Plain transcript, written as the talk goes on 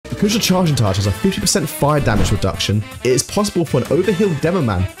Because your charging charge has a 50% fire damage reduction, it is possible for an overhealed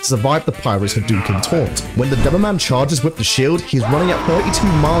Demoman to survive the Pyro's Hadouken taunt. When the Demoman charges with the shield, he is running at 32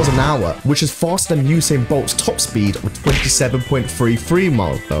 miles an hour, which is faster than Usain Bolt's top speed of 27.33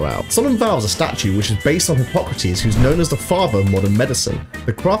 miles per hour. Summon Val is a statue which is based on Hippocrates, who's known as the father of modern medicine.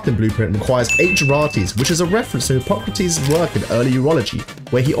 The crafting blueprint requires 8 Geratis, which is a reference to Hippocrates' work in early urology,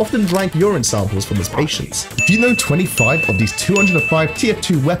 where he often drank urine samples from his patients. If you know 25 of these 205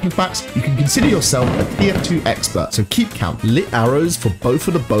 TF2 weapon facts, you can consider yourself a TF2 expert, so keep count. Lit arrows for both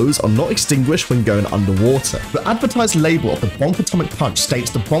of the bows are not extinguished when going underwater. The advertised label of the Bonk Atomic Punch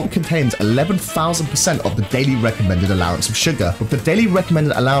states the Bonk contains 11,000% of the daily recommended allowance of sugar, with the daily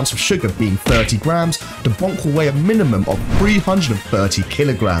recommended allowance of sugar being 30 grams, the Bonk will weigh a minimum of 330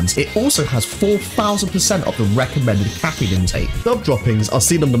 kilograms. It also has 4,000% of the recommended caffeine intake. Dub droppings are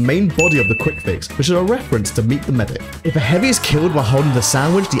seen on the main body of the quick fix, which is a reference to Meet the Medic. If a heavy is killed while holding the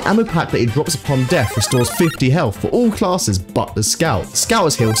sandwich, the ammo pack that he drops upon death restores 50 health for all classes but the Scout. The Scout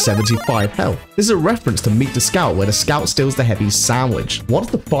is healed 75 health. This is a reference to Meet the Scout, where the Scout steals the heavy's sandwich. Once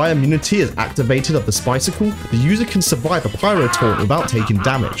the fire immunity is activated of the Spicicle, the user can survive a pyro taunt without taking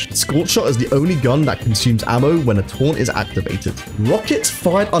damage. The Scorch Shot is the only gun that consumes ammo when a taunt is activated. Rockets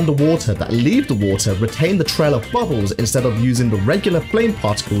fired underwater that leave the water retain the trail of bubbles instead of using the regular flame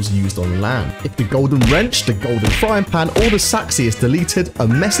particles used on land. If the golden wrench, the golden frying pan, or the saxi is deleted, a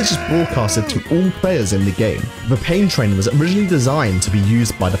message is broadcasted to all players in the game. The pain train was originally designed to be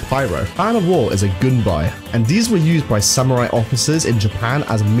used by the pyro. Fan of War is a gunbai, and these were used by samurai officers in Japan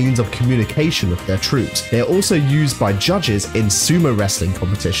as a means of communication with their troops. They are also used by judges in sumo wrestling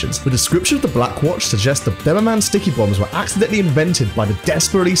competitions. The description of the Black Watch suggests the Demoman sticky bombs were accidentally invented by the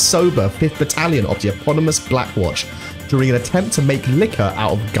desperately sober 5th Battalion of the eponymous Black Watch during an attempt to make liquor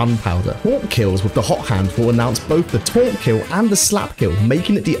out of gunpowder. Taunt kills with the hot hand will announce both the taunt kill and the slap kill,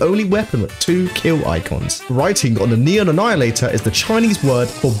 making it the only weapon with 2 kill icons. Writing on the Neon Annihilator is the Chinese word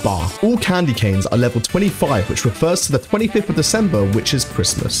for bar. All candy canes are level 25, which refers to the 25th of December, which is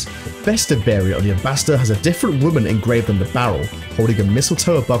Christmas. The festive variant of the Ambassador has a different woman engraved on the barrel, holding a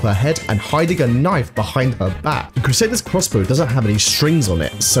mistletoe above her head and hiding a knife behind her back. The Crusader's crossbow doesn't have any strings on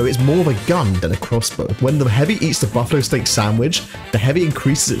it, so it's more of a gun than a crossbow. When the heavy eats the buffalo steak sandwich, the heavy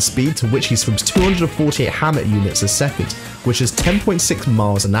increases its speed to which he swims 248 hammer units a second, which is 10.6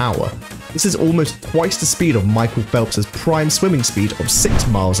 miles an hour. This is almost twice the speed of Michael Phelps' prime swimming speed of 6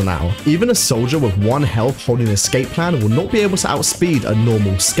 miles an hour. Even a soldier with 1 health holding an escape plan will not be able to outspeed a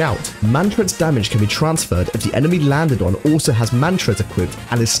normal scout. Mantread's damage can be transferred if the enemy landed on also has Mantreads equipped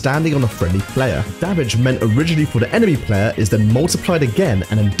and is standing on a friendly player. Damage meant originally for the enemy player is then multiplied again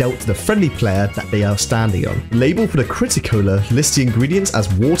and then dealt to the friendly player that they are standing on. The label for the Criticola lists the ingredients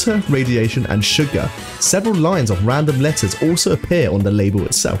as water, radiation, and sugar. Several lines of random letters also appear on the label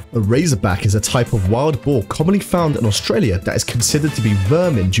itself. A Razorback is a type of wild boar commonly found in Australia that is considered to be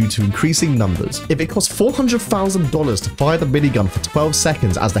vermin due to increasing numbers. If it costs $400,000 to fire the minigun for 12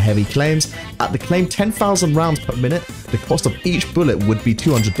 seconds as the heavy claims, at the claim 10,000 rounds per minute, the cost of each bullet would be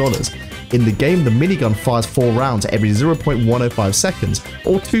 $200. In the game, the minigun fires 4 rounds every 0.105 seconds,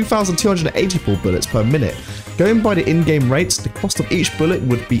 or 2,284 bullets per minute. Going by the in-game rates, the cost of each bullet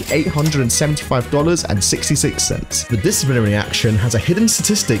would be $875.66. The disciplinary action has a hidden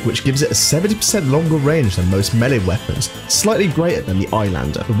statistic which gives it a 70% longer range than most melee weapons, slightly greater than the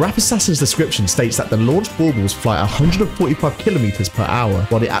Eyelander. The Rap Assassin's description states that the launched baubles fly 145 km per hour,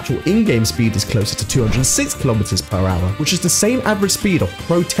 while the actual in-game speed is closer to 206 km per hour, which is the same average speed of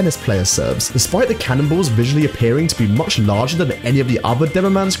pro tennis player serves. Despite the cannonballs visually appearing to be much larger than any of the other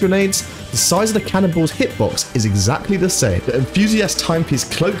Demoman's grenades, the size of the cannonball's hitbox is exactly the same. The Enthusiast Timepiece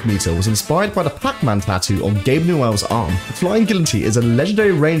cloak meter was inspired by the Pac-Man tattoo on Gabe Newell's arm. The Flying Guillotine is a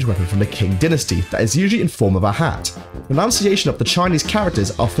legendary range weapon from the Qing dynasty that is usually in form of a hat. The pronunciation of the Chinese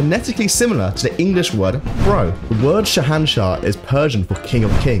characters are phonetically similar to the English word bro. The word Shahanshah is Persian for King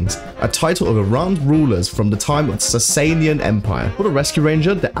of Kings, a title of Iran's rulers from the time of the Sasanian Empire. For the Rescue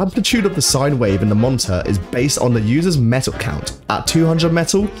Ranger, the amplitude of the sine wave in the monitor is based on the user's metal count. At 200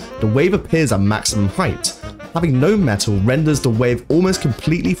 metal, the wave appears at maximum height. Having no metal renders the wave almost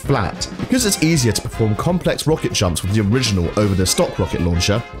completely flat. Because it's easier to perform complex rocket jumps with the original over the stock rocket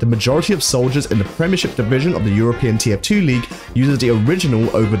launcher, the majority of soldiers in the Premiership Division of the European TF2 League uses the original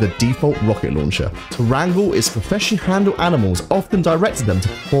over the default rocket launcher. To wrangle its professionally handled animals often directed them to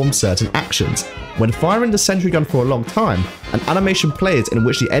perform certain actions. When firing the sentry gun for a long time, an animation plays in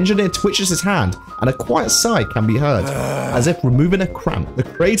which the engineer twitches his hand and a quiet sigh can be heard, as if removing a cramp. The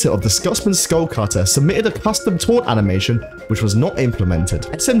creator of the Scotsman Skullcutter submitted a custom taunt animation which was not implemented.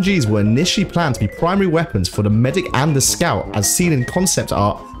 SMGs were initially planned to be primary weapons for the medic and the scout as seen in concept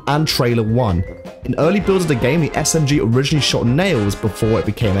art and Trailer 1. In early builds of the game, the SMG originally shot nails before it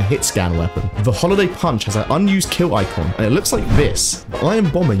became a hit scan weapon. The Holiday Punch has an unused kill icon, and it looks like this. The Iron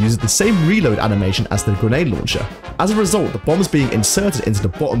Bomber uses the same reload animation as the grenade launcher. As a result, the bombs being inserted into the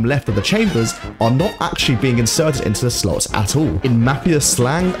bottom left of the chambers are not actually being inserted into the slots at all. In Mafia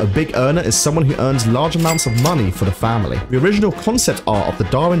slang, a big earner is someone who earns large amounts of money for the family. The original concept art of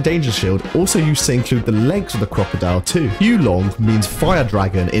the Darwin Danger Shield also used to include the legs of the crocodile too. Hulong means fire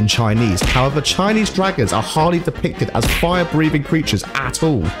dragon in Chinese, however Chinese dragons are hardly depicted as fire-breathing creatures at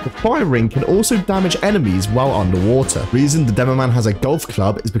all. The fire ring can also damage enemies while underwater. Reason the Demoman has a golf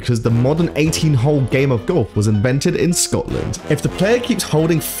club is because the modern 18-hole game of golf was invented in Scotland. If the player keeps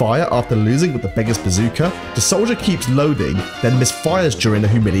holding fire after losing with the beggar's bazooka, the soldier keeps loading, then misfires during the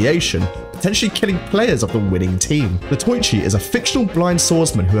humiliation, potentially killing players of the winning team. The Toichi is a fictional blind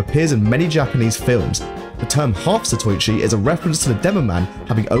swordsman who appears in many Japanese films. The term half Satoichi is a reference to the Demoman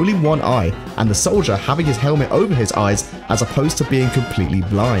having only one eye and the soldier having his helmet over his eyes as opposed to being completely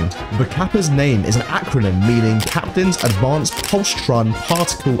blind. The Kappa's name is an acronym meaning Captain's Advanced Pulse-Tron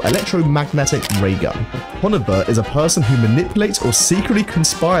Particle Electromagnetic Ray Gun. Honover is a person who manipulates or secretly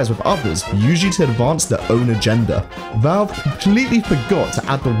conspires with others, usually to advance their own agenda. Valve completely forgot to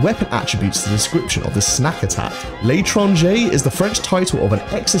add the weapon attributes to the description of the snack attack. L'Étranger is the French title of an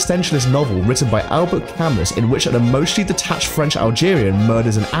existentialist novel written by Albert Camus in which an emotionally detached French Algerian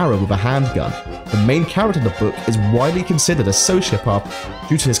murders an Arab with a handgun. The main character in the book is widely considered a sociopath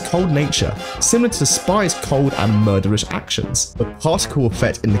due to his cold nature, similar to the spy's cold and murderous actions. The particle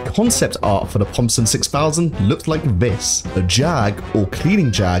effect in the concept art for the Thompson 6000 looks like this. The Jag, or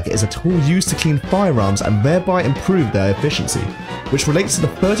cleaning jag, is a tool used to clean firearms and thereby improve their efficiency, which relates to the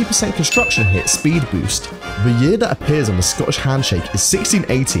 30% construction hit speed boost. The year that appears on the Scottish handshake is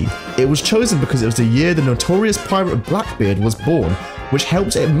 1680. It was chosen because it was the year the notorious pirate Blackbeard was born, which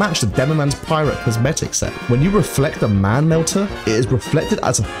helps it match the Demoman's pirate cosmetic set. When you reflect a man melter, it is reflected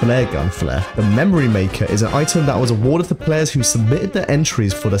as a flare gun flare. The Memory Maker is an item that was awarded to players who submitted their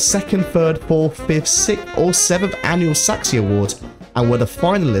entries for the 2nd, 3rd, 4th, 5th, 6th or 7th annual Saxy Awards and were the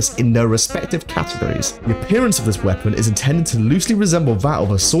finalists in their respective categories. The appearance of this weapon is intended to loosely resemble that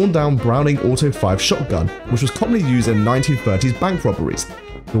of a sawn-down Browning Auto 5 shotgun, which was commonly used in 1930s bank robberies.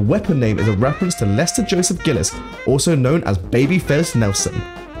 The weapon name is a reference to Lester Joseph Gillis, also known as Babyface Nelson,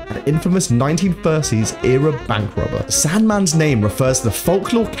 an infamous 1930s era bank robber. Sandman's name refers to the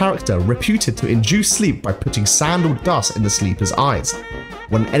folklore character reputed to induce sleep by putting sand or dust in the sleeper's eyes.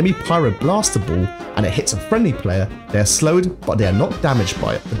 When an enemy pirate blasts a ball and it hits a friendly player, they are slowed but they are not damaged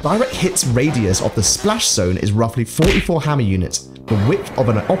by it. The direct hits radius of the splash zone is roughly 44 hammer units, the width of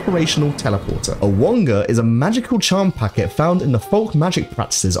an operational teleporter. A Wonga is a magical charm packet found in the folk magic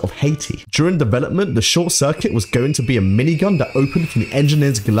practices of Haiti. During development, the short circuit was going to be a minigun that opened from the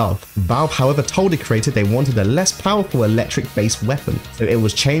engineer's glove. Valve, however, told the creator they wanted a less powerful electric-based weapon, so it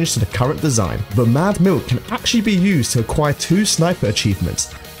was changed to the current design. The Mad Milk can actually be used to acquire 2 sniper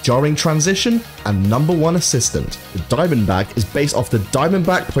achievements, Jarring Transition and Number 1 Assistant. The Diamondback is based off the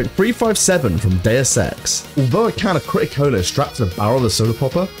Diamondback .357 from Deus Ex. Although a can of Critic Cola is strapped to the barrel of the soda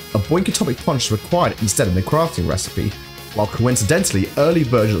popper, a Boink Atomic Punch is required instead in the crafting recipe, while coincidentally, early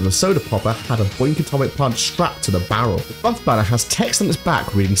versions of the soda popper had a Boink Atomic Punch strapped to the barrel. The buff banner has text on its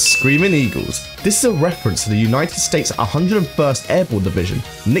back reading Screaming Eagles. This is a reference to the United States 101st Airborne Division,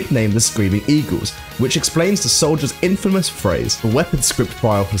 nicknamed the Screaming Eagles, which explains the soldier's infamous phrase. The weapon script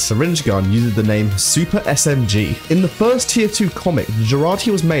file for the syringe gun uses the name Super SMG. In the first TF2 comic, the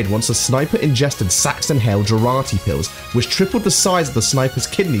Jurati was made once the sniper ingested Saxon Hale Jurati pills, which tripled the size of the sniper's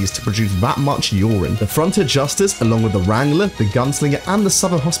kidneys to produce that much urine. The Frontier Justice, along with the Wrangler, the Gunslinger, and the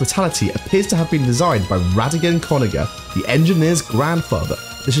Southern Hospitality appears to have been designed by Radigan Conager, the engineer's grandfather.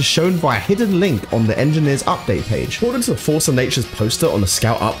 This is shown by a hidden link on the engineer's update page. According to the Force of Nature's poster on the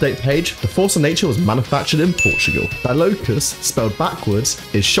Scout update page, the Force of Nature was manufactured in Portugal. Balocus, spelled backwards,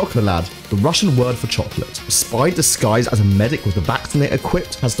 is chocolade, the Russian word for chocolate. The spy disguised as a medic with the vaccinator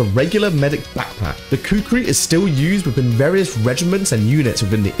equipped has the regular medic backpack. The kukri is still used within various regiments and units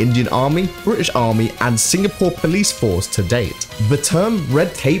within the Indian Army, British Army, and Singapore Police Force to date. The term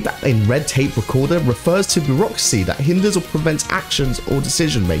red tape in Red Tape Recorder refers to bureaucracy that hinders or prevents actions or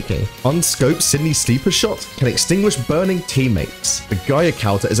decision making. Unscoped Sydney Sleeper Shot can extinguish burning teammates. The Gaia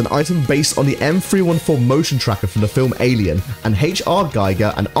Counter is an item based on the M314 motion tracker from the film Alien, and H.R.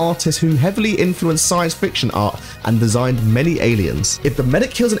 Geiger, an artist who heavily influenced science fiction art and designed many aliens. If the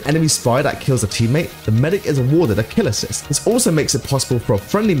medic kills an enemy spy that kills a teammate, the medic is awarded a kill assist. This also makes it possible for a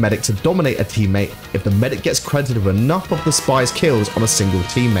friendly medic to dominate a teammate if the medic gets credited with enough of the spy's kills on a single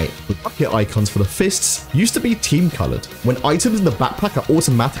teammate. The bucket icons for the fists used to be team colored. When items in the backpack are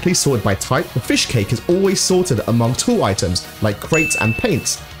automatically sorted by type, the fish cake is always sorted among tool items like crates and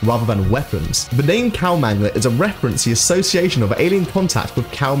paints, rather than weapons. The name cow mangler is a reference to the association of alien contact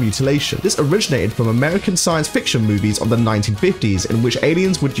with cow mutilation. This originated from American science fiction movies of the 1950s, in which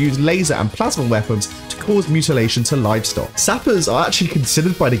aliens would use laser and plasma weapons to cause mutilation to livestock. Sappers are actually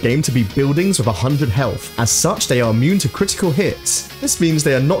considered by the game to be buildings with 100 health. As such, they are immune to critical hits. This means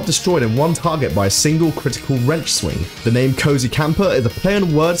they are not destroyed in one target by a single critical wrench swing. The name Cozy Camper is a play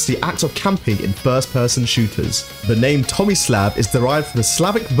on words to the act of camping in first-person shooters. The name Tommy Slab is derived from the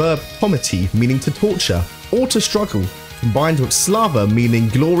Slavic verb tomity, meaning to torture, or to struggle, combined with Slava, meaning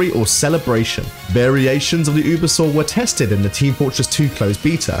glory or celebration. Variations of the Ubersaw were tested in the Team Fortress 2 closed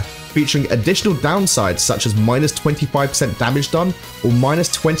beta, featuring additional downsides such as minus 25% damage done or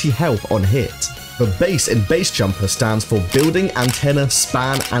minus 20 health on hit. The base in Base Jumper stands for Building, Antenna,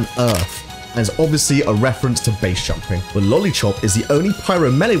 Span, and Earth, and is obviously a reference to base jumping. The Lollychop is the only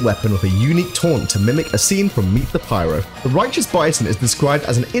pyro melee weapon with a unique taunt to mimic a scene from Meet the Pyro. The Righteous Bison is described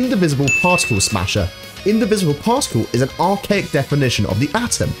as an indivisible particle smasher. Indivisible particle is an archaic definition of the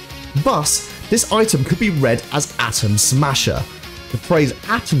atom. Thus, this item could be read as Atom Smasher. The phrase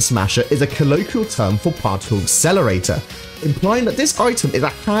Atom Smasher is a colloquial term for particle accelerator, implying that this item is a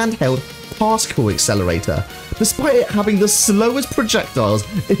handheld particle accelerator, despite it having the slowest projectiles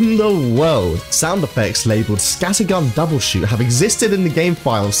in the world. Sound effects labeled Scattergun Doubleshoot have existed in the game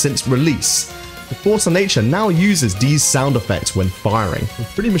file since release. The Force of Nature now uses these sound effects when firing. The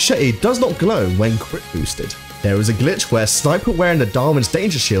 3D Machete does not glow when crit boosted. There is a glitch where a sniper wearing the Darwin's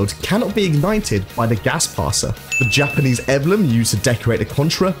Danger Shield cannot be ignited by the gas passer. The Japanese emblem used to decorate the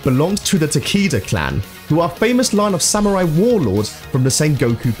Contra belongs to the Takeda clan, who are a famous line of samurai warlords from the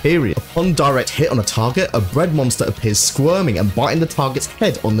Sengoku period. Upon direct hit on a target, a bread monster appears squirming and biting the target's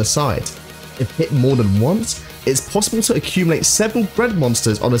head on the side. If hit more than once, it's possible to accumulate several bread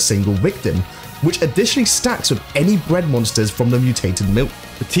monsters on a single victim, which additionally stacks with any bread monsters from the mutated milk.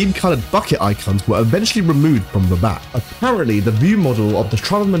 The team-coloured bucket icons were eventually removed from the map. Apparently, the view model of the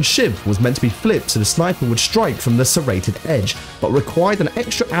Travelman Shiv was meant to be flipped so the sniper would strike from the serrated edge, but required an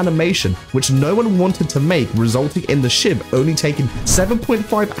extra animation which no one wanted to make, resulting in the Shiv only taking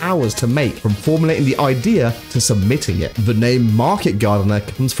 7.5 hours to make from formulating the idea to submitting it. The name Market Gardener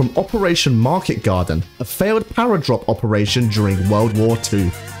comes from Operation Market Garden, a failed power drop operation during World War II.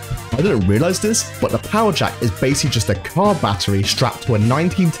 I didn't realise this, but the power jack is basically just a car battery strapped to a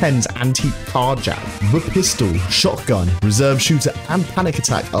 1910s antique car jack. The pistol, shotgun, reserve shooter, and panic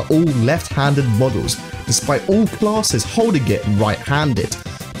attack are all left-handed models, despite all classes holding it right-handed.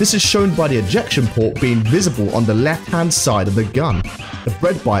 This is shown by the ejection port being visible on the left-hand side of the gun. The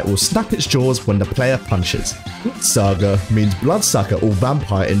bread bite will snap its jaws when the player punches. Blutsager means bloodsucker or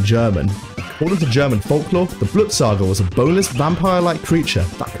vampire in German. According to German folklore, the Blutsager was a boneless vampire-like creature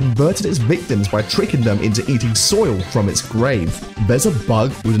that converted its victims by tricking them into eating soil from its grave. There's a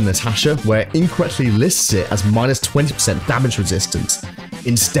bug within Natasha where it incorrectly lists it as minus 20% damage resistance.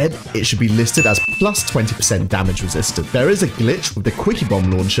 Instead, it should be listed as plus 20% damage resistant. There is a glitch with the Quickie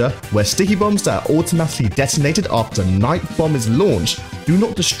Bomb launcher where sticky bombs that are automatically detonated after a night bomb is launched do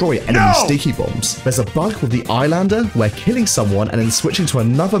not destroy enemy sticky bombs. There's a bug with the Eyelander where killing someone and then switching to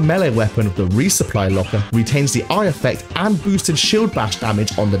another melee weapon with the resupply locker retains the eye effect and boosted shield bash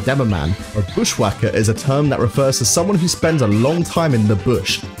damage on the Demoman. A bushwhacker is a term that refers to someone who spends a long time in the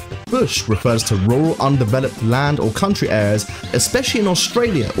bush. Bush refers to rural undeveloped land or country areas, especially in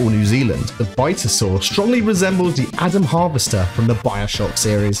Australia or New Zealand. The Bitosaur strongly resembles the Adam Harvester from the Bioshock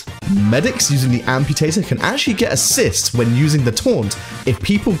series. Medics using the Amputator can actually get assists when using the taunt if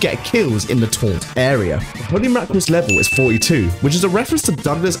people get kills in the taunt area. The Holy Macros level is 42, which is a reference to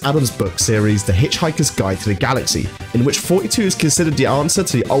Douglas Adams' book series The Hitchhiker's Guide to the Galaxy, in which 42 is considered the answer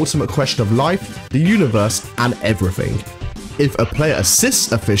to the ultimate question of life, the universe, and everything. If a player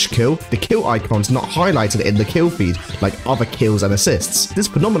assists a fish kill, the kill icon is not highlighted in the kill feed like other kills and assists. This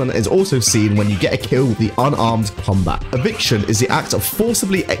phenomenon is also seen when you get a kill with the unarmed combat. Eviction is the act of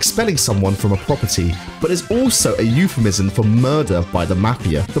forcibly expelling someone from a property, but is also a euphemism for murder by the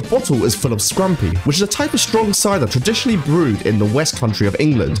mafia. The bottle is full of scrumpy, which is a type of strong cider traditionally brewed in the West Country of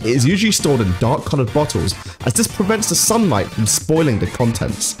England. It is usually stored in dark coloured bottles, as this prevents the sunlight from spoiling the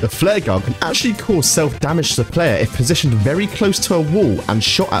contents. The flare gun can actually cause self-damage to the player if positioned very close to a wall and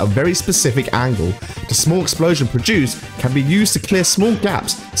shot at a very specific angle. The small explosion produced can be used to clear small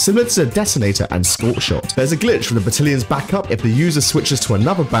gaps, similar to the detonator and scorch shot. There's a glitch from the battalion's backup. If the user switches to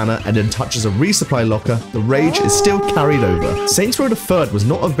another banner and then touches a resupply locker, the rage is still carried over. Saints Row III was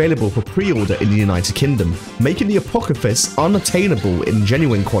not available for pre-order in the United Kingdom, making the Apocalypse unattainable in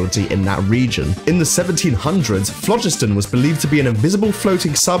genuine quality in that region. In the 1700s, phlogiston was believed to be an invisible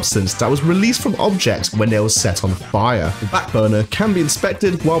floating substance that was released from objects when they were set on fire. The backburner can be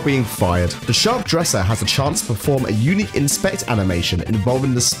inspected while being fired. The sharp dresser has a chance to perform a unique inspect animation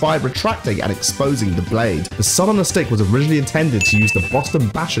involving the spine retracting and exposing the blade. The sun on the stick was originally intended to use the Boston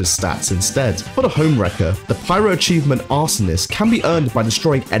Bashers stats instead. For the homewrecker, the pyro achievement Arsonist can be earned by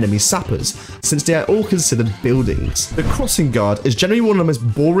destroying enemy sappers, since they are all considered buildings. The crossing guard is generally one of the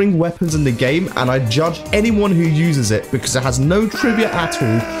most boring weapons in the game, and I judge anyone who uses it because it has no trivia at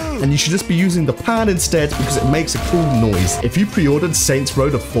all, and you should just be using the pan instead because it makes a cool noise. If you pre-ordered Saints Row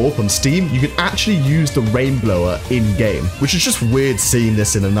IV on Steam, you can actually use the rain blower in-game, which is just weird seeing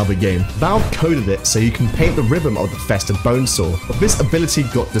this in another game. Valve coded it so you can paint the rhythm of the festive bonesaw, but this ability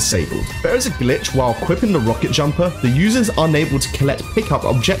got disabled. There is a glitch while equipping the rocket jumper. The user is unable to collect pick-up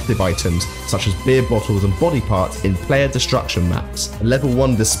objective items such as beer bottles and body parts in player destruction maps. A level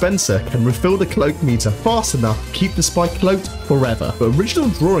 1 dispenser can refill the cloak meter fast enough to keep the spy cloaked forever. The original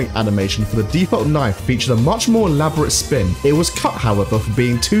drawing animation for the default knife featured a much more elaborate spin. It was cut, however, for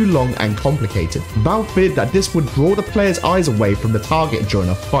being too long and complicated. Valve feared that this would draw the player's eyes away from the target during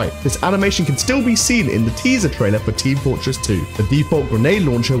a fight. This animation can still be seen in the teaser trailer for Team Fortress 2. The default grenade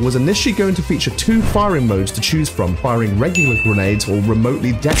launcher was initially going to feature 2 firing modes to choose from, firing regular grenades or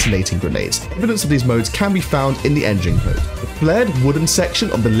remotely detonating grenades. Evidence of these modes can be found in the engine code. The flared wooden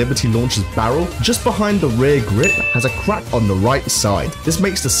section of the Liberty launcher's barrel, just behind the rear grip, has a crack on the right side. This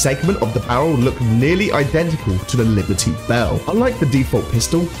makes the segment of the barrel look nearly identical to the Liberty bell. Unlike the default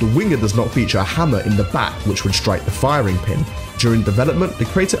pistol, the Winger does not feature a hammer in the back which would strike the firing pin. During development, the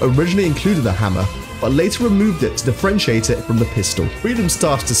creator originally included a hammer, but later removed it to differentiate it from the pistol. Freedom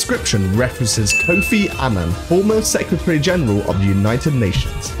Staff's description references Kofi Annan, former Secretary General of the United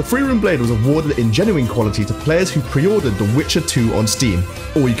Nations. The Free Room Blade was awarded in genuine quality to players who pre-ordered The Witcher 2 on Steam,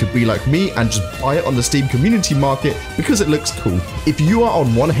 or you could be like me and just buy it on the Steam community market because it looks cool. If you are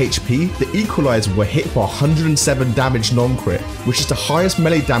on 1 HP, the Equalizer will hit for 107 damage non-crit, which is the highest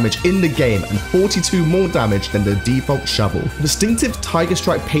melee damage in the game and 42 more damage than the default shovel. The distinctive Tiger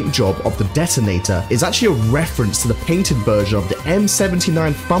Strike paint job of the detonator is actually a reference to the painted version of the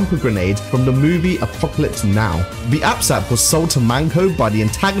M79 thumper grenade from the movie Apocalypse Now. The APSAP was sold to Manco by the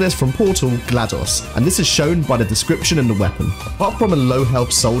antagonist from Portal, GLaDOS, and this is shown by the description in the weapon. Apart from a low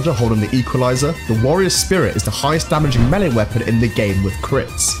health soldier holding the Equalizer, the Warrior's Spirit is the highest damaging melee weapon in the game with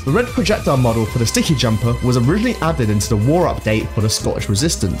crits. The red projectile model for the sticky jumper was originally added into the war update for the Scottish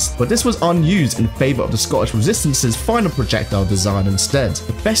Resistance, but this was unused in favour of the Scottish Resistance's final projectile design instead.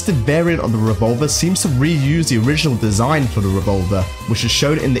 The festive variant of the revolver seems to reuse the original design for the revolver, which is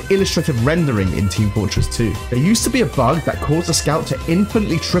shown in the illustrative rendering in Team Fortress 2. There used to be a bug that caused the scout to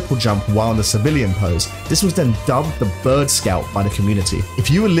infinitely triple jump while in the civilian pose. This was then dubbed the Bird Scout by the community. If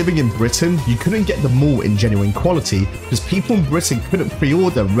you were living in Britain, you couldn't get them all in genuine quality because people in Britain couldn't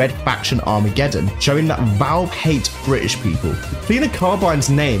pre-order Red Faction Armageddon, showing that Valve hates British people. The Cleaner Carbine's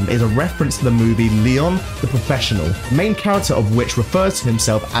name is a reference to the movie Leon the Professional, the main character of which refers to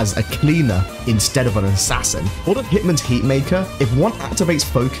himself as a cleaner instead of an assassin. For the Hitman's Heatmaker, if one activates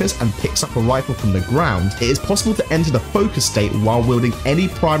focus and picks up a rifle from the ground, it is possible to enter the focus state while wielding any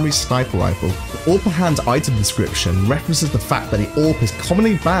primary sniper rifle. The AWP hand item description references the fact that the AWP is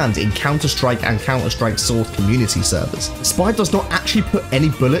commonly banned in Counter-Strike and Counter-Strike Source community servers. The spy does not actually put any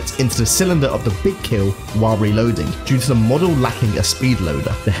bullets into the cylinder of the big kill while reloading, due to the model lacking a speed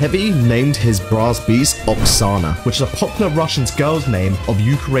loader. The Heavy named his brass beast Oksana, which is a popular Russian girl's name of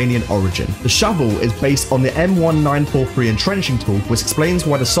Ukrainian origin. The shovel is based on the M1943 entrenching tool, which explains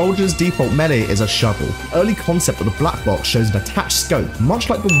why the soldier's default melee is a shovel. The early concept of the black box shows an attached scope, much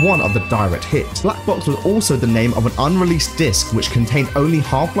like the one of the direct hit. Black box was also the name of an unreleased disc which contained only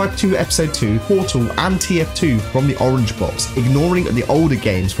Half-Life 2 Episode 2, Portal, and TF2 from the orange box, ignoring the older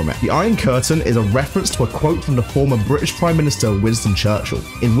games from it. The Iron Curtain is a reference to a quote from the former British Prime Minister Winston Churchill,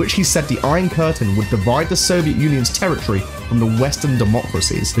 in which he said the Iron Curtain would divide the Soviet Union's territory from the Western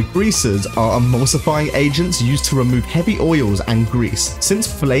democracies. The Greasers are emulsifying agents used to remove heavy oils and grease. Since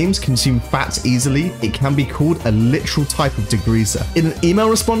flames consume fats easily, it can be called a literal type of degreaser. In an email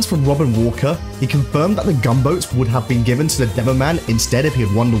response from Robin Walker, he confirmed that the gunboats would have been given to the Demoman instead if he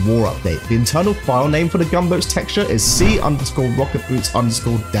had won the war update. The internal file name for the gunboats texture is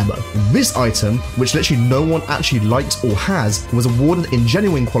C_rocketboots_demo. This item, which literally no one actually likes or has, was awarded in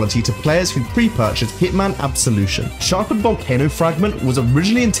genuine quality to players who pre-purchased Hitman Absolution. Sharpened Volcano Fragment was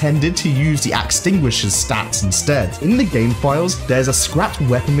originally intended to use the Extinguisher's stats instead. In the game files, there's a scrapped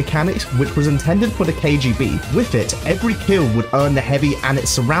weapon mechanic which was intended for the KGB. With it, every kill would earn the heavy and its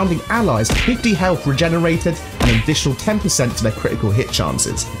surrounding allies 50 health regenerated and an additional 10% to their critical hit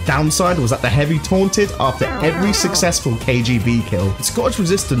chances. The downside was that the heavy taunted after every successful KGB kill. The Scottish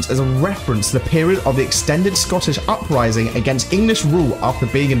Resistance is a reference to the period of the extended Scottish uprising against English rule after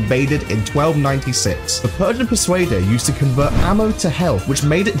being invaded in 1296. The Persian Persuader used to convert ammo to health, which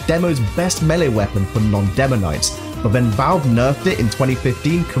made it Demo's best melee weapon for non-Demonites, but then Valve nerfed it in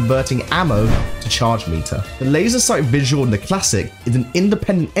 2015, converting ammo to charge meter. The laser sight visual in the classic is an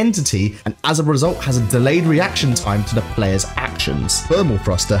independent entity and as a result has a delayed reaction time to the player's actions. Thermal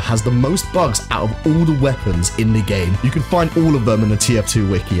Thruster has the most bugs out of all the weapons in the game. You can find all of them in the TF2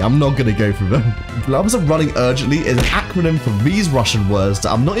 wiki, I'm not gonna go through them. Gloves of Running Urgently is an acronym for these Russian words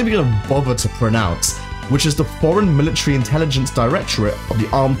that I'm not even gonna bother to pronounce, which is the Foreign Military Intelligence Directorate of the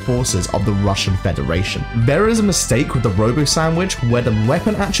Armed Forces of the Russian Federation. There is a mistake with the Robo Sandwich where the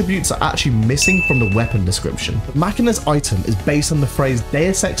weapon attributes are actually missing from the weapon description. The Machina's item is based on the phrase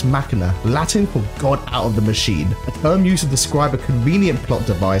Deus Ex Machina, Latin for God out of the machine, a term used to describe a convenient plot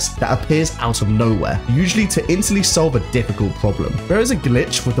device that appears out of nowhere, usually to instantly solve a difficult problem. There is a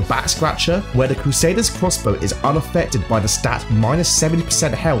glitch with the Back Scratcher where the Crusader's crossbow is unaffected by the stat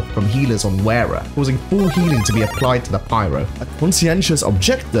 -70% health from healers on wearer, causing full healing to be applied to the pyro. A conscientious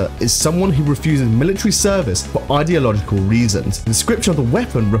objector is someone who refuses military service for ideological reasons. The description of the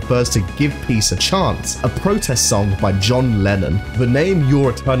weapon refers to Give Peace a Chance, a protest song by John Lennon. The name Your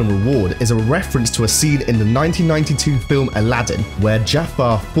Eternal Reward is a reference to a scene in the 1992 film Aladdin, where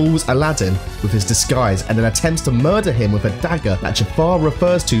Jafar fools Aladdin with his disguise and then attempts to murder him with a dagger that Jafar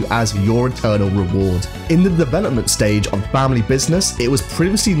refers to as Your Eternal Reward. In the development stage of Family Business, it was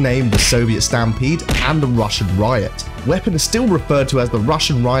previously named the Soviet Stampede and the Russian Riot. Weapon is still referred to as the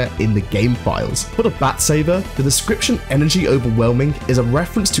Russian Riot in the game files. For the Bat Saber, the description Energy Overwhelming is a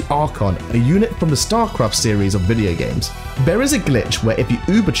reference to Archon, a unit from the StarCraft series of video games. There is a glitch where if you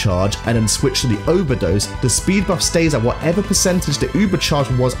Ubercharge and then switch to the Overdose, the speed buff stays at whatever percentage the Ubercharge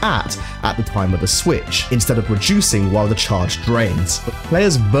was at the time of the switch, instead of reducing while the charge drains. But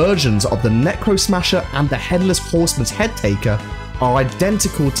players' versions of the Necro Smasher and the Headless Horseman's Head Taker are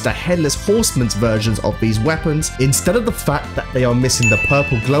identical to the Headless Horseman's versions of these weapons, instead of the fact that they are missing the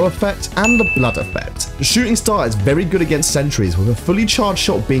purple glow effect and the blood effect. The Shooting Star is very good against sentries, with a fully charged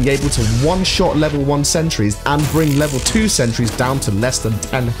shot being able to one-shot level 1 sentries and bring level 2 sentries down to less than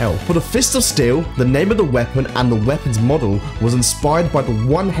 10 health. For the Fist of Steel, the name of the weapon and the weapon's model was inspired by the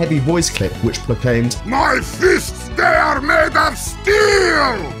one heavy voice clip which proclaimed, "My fists, they are made of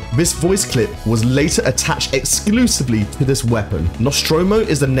steel!" This voice clip was later attached exclusively to this weapon. Nostromo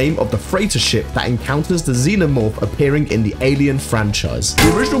is the name of the freighter ship that encounters the Xenomorph appearing in the Alien franchise.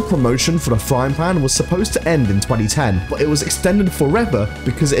 The original promotion for the Frying Pan was supposed to end in 2010, but it was extended forever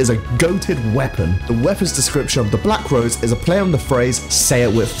because it is a goated weapon. The weapon's description of the Black Rose is a play on the phrase "say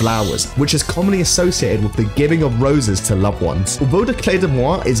it with flowers," which is commonly associated with the giving of roses to loved ones. Although the Clé de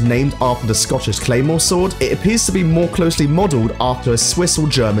Moire is named after the Scottish Claymore sword, it appears to be more closely modelled after a Swiss or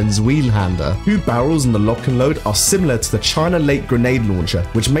German Wheelhander. 2 barrels in the lock and load are similar to the China Lake grenade launcher,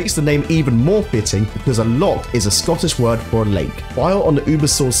 which makes the name even more fitting because a lock is a Scottish word for a lake. Fire on the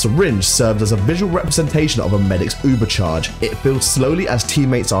Ubersaw's syringe serves as a visual representation of a medic's Ubercharge. It fills slowly as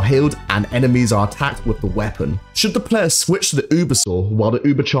teammates are healed and enemies are attacked with the weapon. Should the player switch to the Ubersaw while the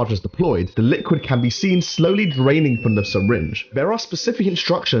Ubercharge is deployed, the liquid can be seen slowly draining from the syringe. There are specific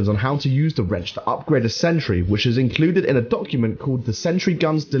instructions on how to use the wrench to upgrade a sentry, which is included in a document called the Sentry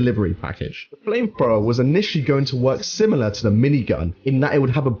Guns Delivery Package. The flamethrower was initially going to work similar to the minigun, in that it would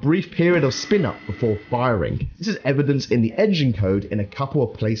have a brief period of spin-up before firing. This is evidenced in the engine code in a couple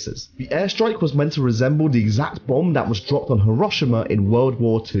of places. The airstrike was meant to resemble the exact bomb that was dropped on Hiroshima in World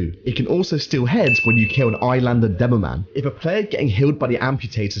War II. It can also steal heads when you kill an Islander Demoman. If a player getting healed by the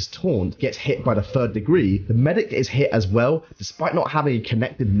Amputator's taunt gets hit by the 3rd degree, the medic is hit as well, despite not having a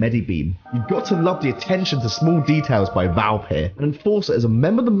connected medibeam. You've got to love the attention to small details by Valve here. An Enforcer is a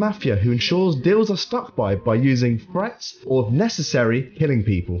member of the mafia who ensures deals are stuck by using threats or, if necessary, killing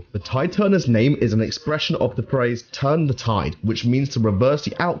people. The tide turner's name is an expression of the phrase turn the tide, which means to reverse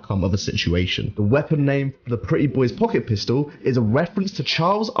the outcome of a situation. The weapon name for the Pretty Boy's pocket pistol is a reference to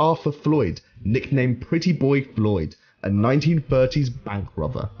Charles Arthur Floyd, nicknamed Pretty Boy Floyd, a 1930s bank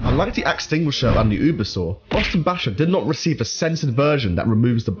robber. Unlike the extinguisher and the Ubersaw, Boston Basher did not receive a censored version that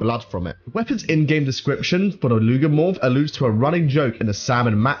removes the blood from it. The weapon's in-game description for the Lugermorph alludes to a running joke in the Sam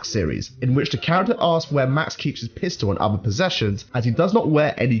and Max series, in which the character asks where Max keeps his pistol and other possessions, as he does not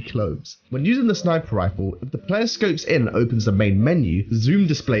wear any clothes. When using the sniper rifle, if the player scopes in and opens the main menu, the zoom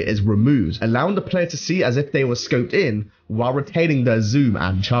display is removed, allowing the player to see as if they were scoped in, while retaining their zoom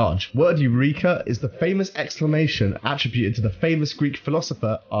and charge. Word Eureka is the famous exclamation attributed to the famous Greek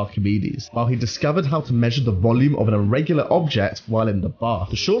philosopher Archimedes, while he discovered how to measure the volume of an irregular object while in the bath.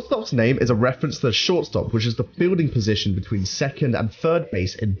 The shortstop's name is a reference to the shortstop, which is the fielding position between second and third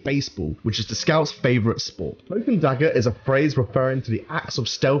base in baseball, which is the scout's favorite sport. Cloak and dagger is a phrase referring to the acts of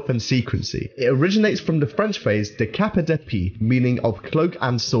stealth and secrecy. It originates from the French phrase de cap et d'épée, meaning of cloak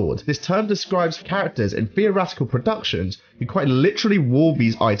and sword. This term describes characters in theatrical productions who quite literally wore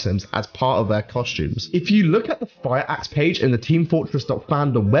these items as part of their costumes. If you look at the Fire Axe page in the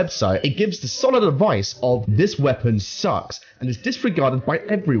TeamFortress.fandom website, it gives the solid advice of this weapon sucks and is disregarded by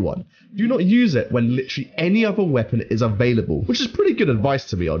everyone. Do not use it when literally any other weapon is available, which is pretty good advice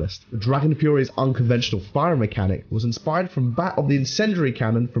to be honest. The Dragon Fury's unconventional fire mechanic was inspired from that of the incendiary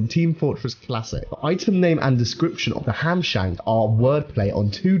cannon from Team Fortress Classic. The item name and description of the ham shank are wordplay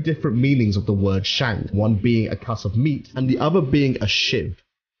on two different meanings of the word shank, one being a cut of meat and the other being a shiv.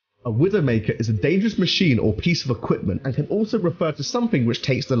 A Widowmaker is a dangerous machine or piece of equipment and can also refer to something which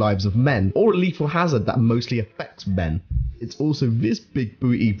takes the lives of men, or a lethal hazard that mostly affects men. It's also this big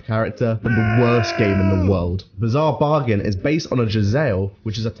booty character from the worst game in the world. Bizarre Bargain is based on a Jezzail,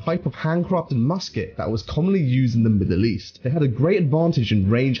 which is a type of handcrafted musket that was commonly used in the Middle East. They had a great advantage in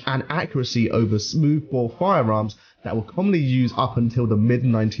range and accuracy over smoothbore firearms that were commonly used up until the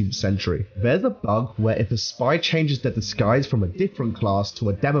mid-19th century. There's a bug where if a spy changes their disguise from a different class to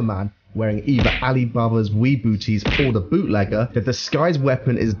a demoman, wearing either Alibaba's wee booties or the bootlegger, the disguise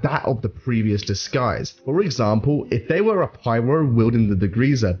weapon is that of the previous disguise. For example, if they were a pyro wielding the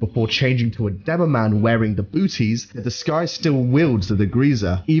degreaser before changing to a demoman wearing the booties, the disguise still wields the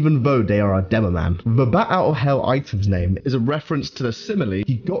degreaser, even though they are a demoman. The Bat Out of Hell item's name is a reference to the simile,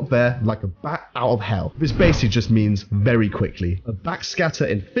 he got there like a bat out of hell. This basically just means very quickly. A backscatter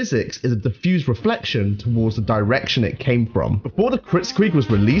in physics is a diffuse reflection towards the direction it came from. Before the Kritzkrieg was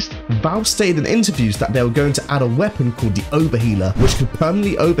released, Valve stated in interviews that they were going to add a weapon called the Overhealer, which could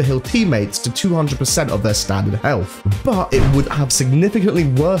permanently overheal teammates to 200% of their standard health, but it would have significantly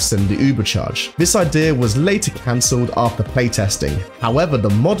worsened the Ubercharge. This idea was later cancelled after playtesting. However,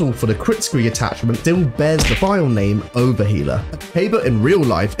 the model for the Kritzkrieg attachment still bears the file name Overhealer. A caber in real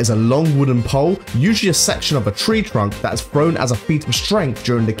life is a long wooden pole, usually a section of a tree trunk that is thrown as a feat of strength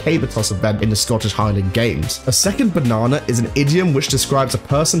during the caber toss event in the Scottish Highland Games. A second banana is an idiom which describes a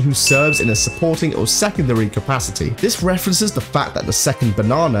person who serves in a supporting or secondary capacity. This references the fact that the second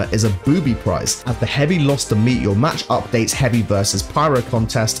banana is a booby prize, as the heavy lost the meet your match updates heavy versus pyro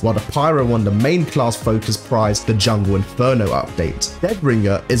contest, while the pyro won the main class focus prize, the jungle inferno update. Dead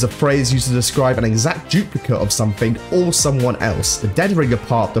ringer is a phrase used to describe an exact duplicate of something or someone else. The dead ringer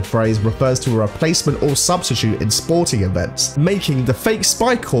part of the phrase refers to a replacement or substitute in sporting events, making the fake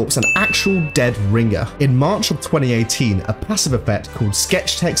spy corpse an actual dead ringer. In March of 2018, a passive effect called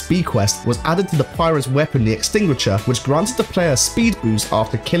Sketch Text Bequest was added to the pyro's weapon, the Extinguisher, which granted the player a speed boost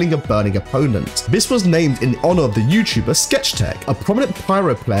after killing a burning opponent. This was named in honor of the YouTuber SketchTech, a prominent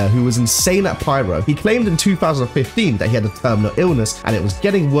pyro player who was insane at pyro. He claimed in 2015 that he had a terminal illness and it was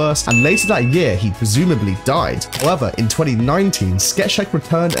getting worse, and later that year he presumably died. However, in 2019, SketchTech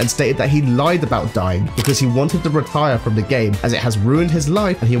returned and stated that he lied about dying because he wanted to retire from the game as it has ruined his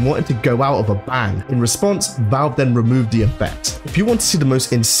life and he wanted to go out of a bang. In response, Valve then removed the effect. If you want to see the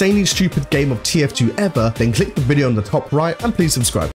most insanely stupid game of TF2 ever, then click the video on the top right and please subscribe.